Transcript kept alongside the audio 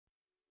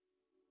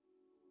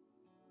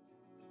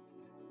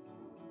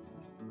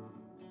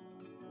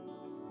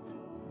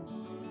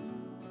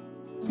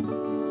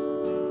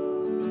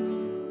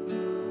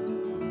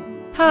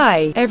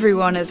Hi,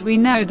 everyone, as we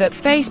know that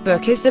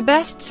Facebook is the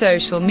best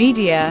social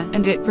media,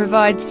 and it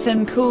provides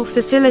some cool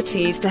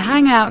facilities to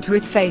hang out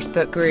with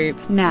Facebook group.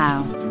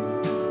 Now,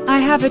 I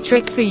have a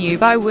trick for you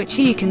by which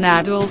you can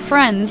add all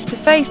friends to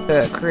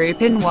Facebook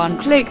group in one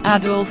click.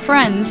 Add all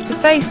friends to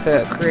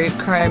Facebook group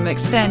Chrome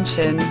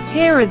extension.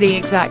 Here are the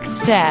exact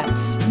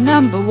steps.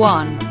 Number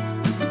 1.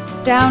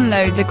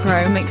 Download the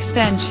Chrome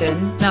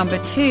extension.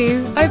 Number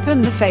 2.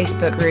 Open the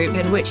Facebook group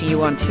in which you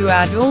want to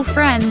add all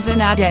friends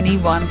and add any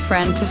one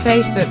friend to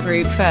Facebook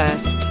group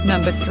first.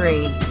 Number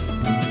 3.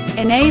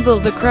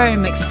 Enable the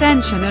Chrome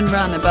extension and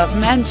run above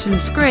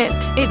mentioned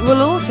script. It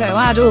will also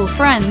add all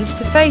friends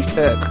to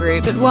Facebook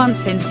group at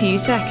once in few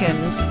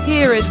seconds.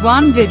 Here is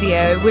one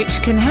video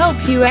which can help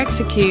you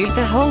execute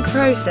the whole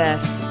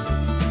process.